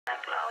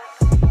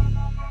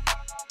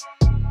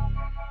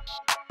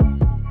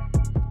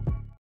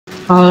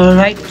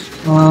Alright,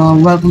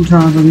 welcome to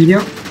another video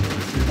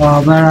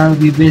where I'll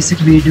be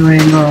basically doing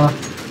a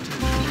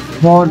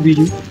war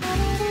video.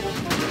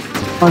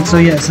 Also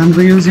yes, I'm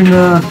using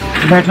a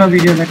better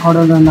video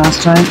recorder than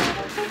last time,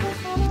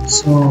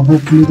 so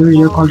hopefully the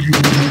video quality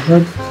will be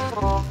good.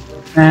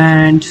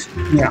 And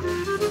yeah,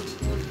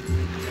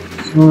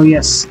 so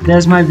yes,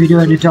 there's my video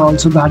editor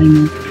also guarding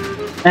me,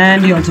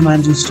 and he also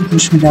manages to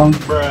push me down.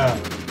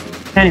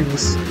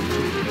 Anyways,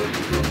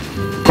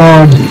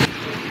 God.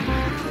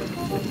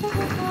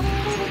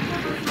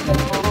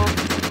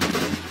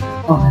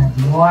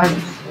 What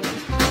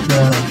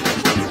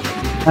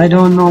the? I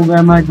don't know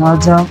where my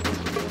guards are.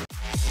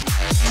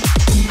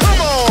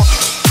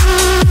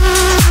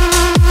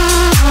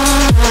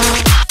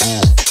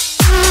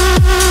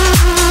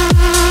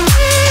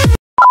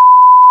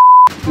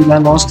 I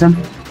lost him.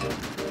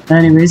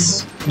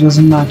 Anyways,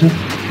 doesn't matter.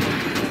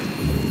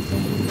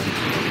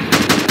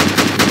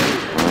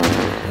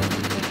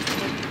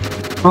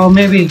 Oh,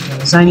 maybe it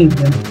does. I need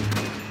them.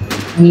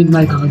 I need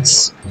my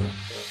guards.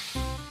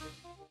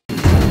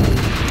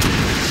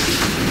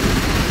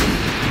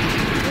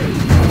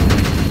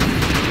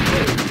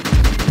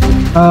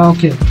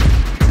 Okay,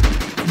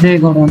 they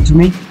got on to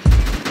me.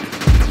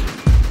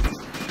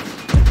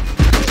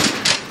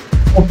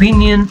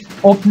 Opinion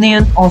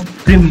of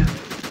Premier.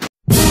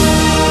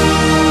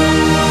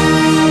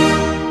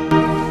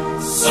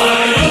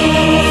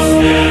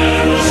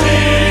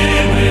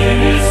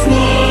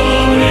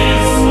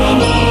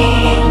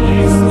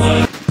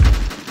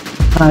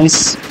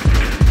 Nice.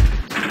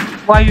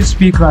 Why you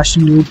speak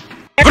Russian, dude?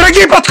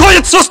 Враги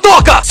подходят с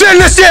востока! Цель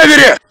на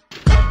севере!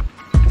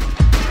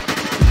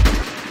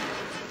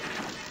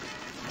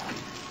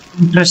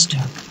 Interesting.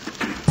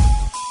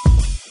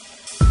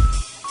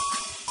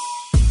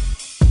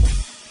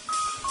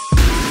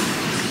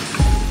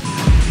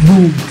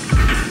 Boom.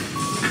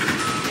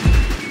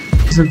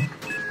 So,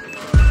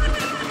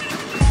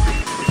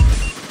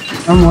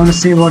 I don't want to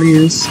say what he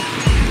is.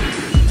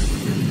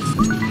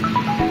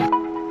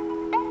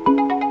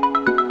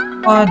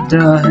 What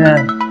the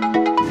hell?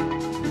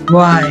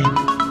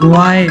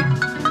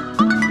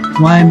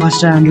 Why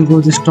must I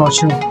undergo this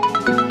torture?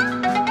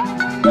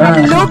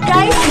 Hello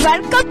guys,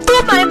 welcome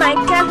to my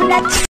Minecraft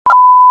Let's.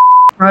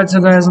 Alright, so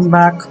guys, I'm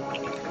back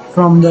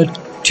from the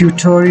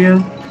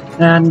tutorial,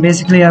 and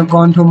basically I've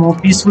gone to a more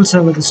peaceful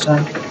server this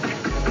time,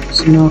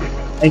 so you know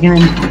I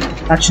can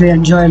actually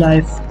enjoy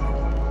life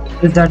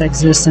if that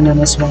exists in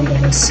MS1,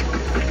 that is.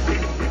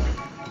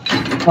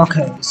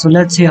 Okay, so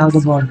let's see how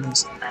the board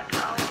goes.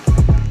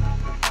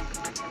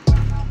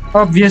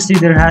 Obviously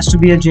there has to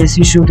be a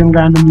JC shooting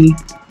randomly,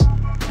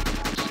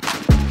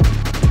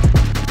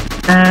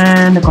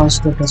 and a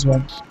conscript as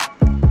well.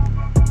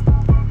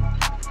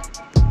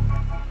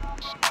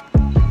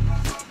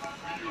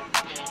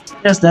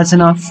 Yes, that's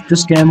enough to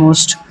scare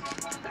most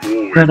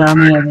Red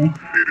Army away,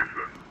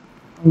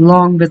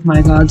 along with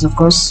my guards, of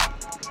course.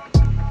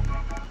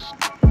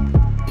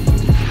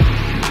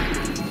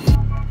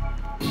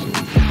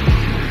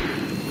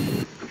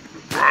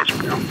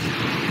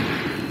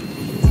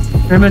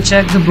 Remember,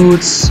 check the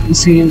boots and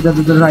see that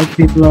the right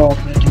people are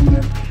operating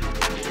there.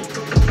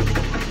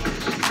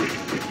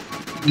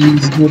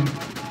 He's good.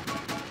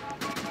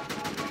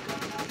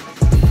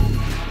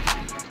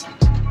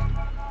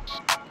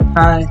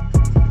 Hi.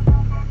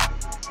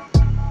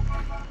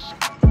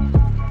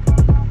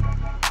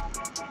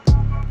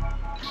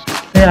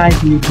 Say hi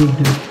to YouTube,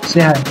 dude.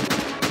 Say hi.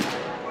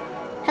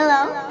 Hello.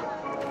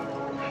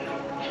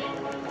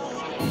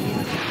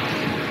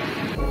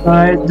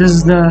 Alright, this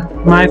is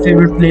my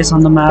favorite place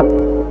on the map,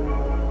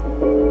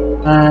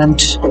 and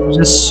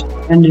just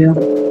end here.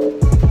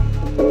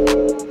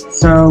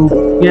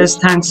 So yes,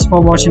 thanks for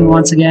watching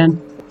once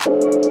again.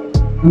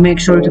 Make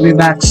sure to be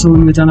back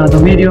soon with another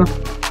video,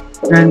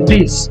 and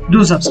please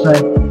do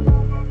subscribe.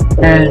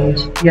 And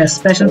yes,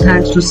 special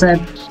thanks to Seb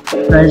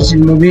for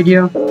editing the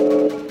video.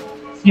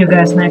 See you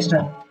guys next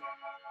time.